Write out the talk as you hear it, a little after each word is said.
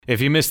If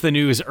you missed the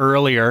news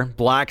earlier,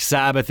 Black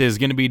Sabbath is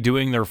going to be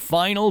doing their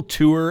final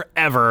tour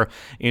ever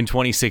in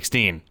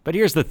 2016. But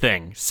here's the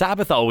thing.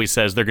 Sabbath always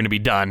says they're going to be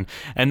done,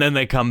 and then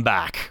they come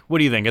back. What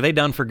do you think? Are they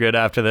done for good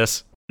after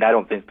this? I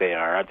don't think they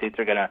are. I think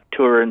they're going to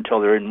tour until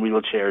they're in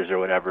wheelchairs or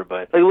whatever.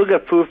 But like, look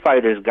at Foo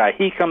Fighters guy.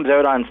 He comes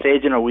out on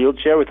stage in a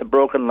wheelchair with a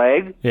broken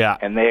leg, Yeah.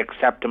 and they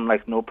accept him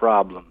like no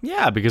problem.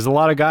 Yeah, because a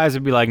lot of guys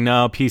would be like,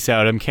 no, peace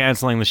out. I'm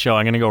canceling the show.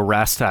 I'm going to go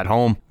rest at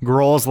home.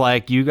 Grohl's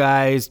like, you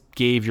guys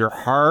gave your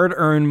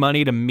hard-earned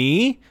money to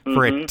me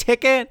for a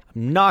ticket.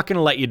 I'm not going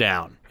to let you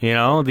down. You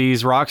know,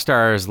 these rock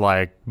stars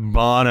like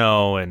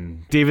Bono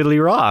and David Lee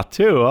Roth,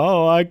 too.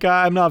 Oh,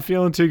 I'm not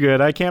feeling too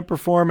good. I can't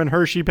perform in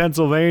Hershey,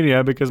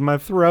 Pennsylvania because my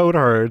throat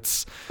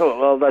hurts. Oh,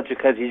 well, that's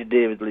because he's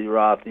David Lee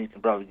Roth, and you can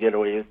probably get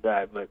away with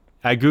that. But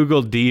I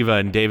Googled Diva,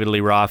 and David Lee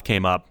Roth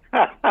came up.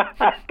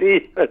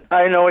 Diva,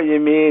 I know what you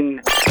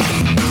mean.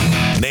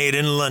 Made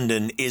in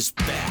London is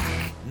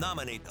back.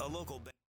 Nominate a local band.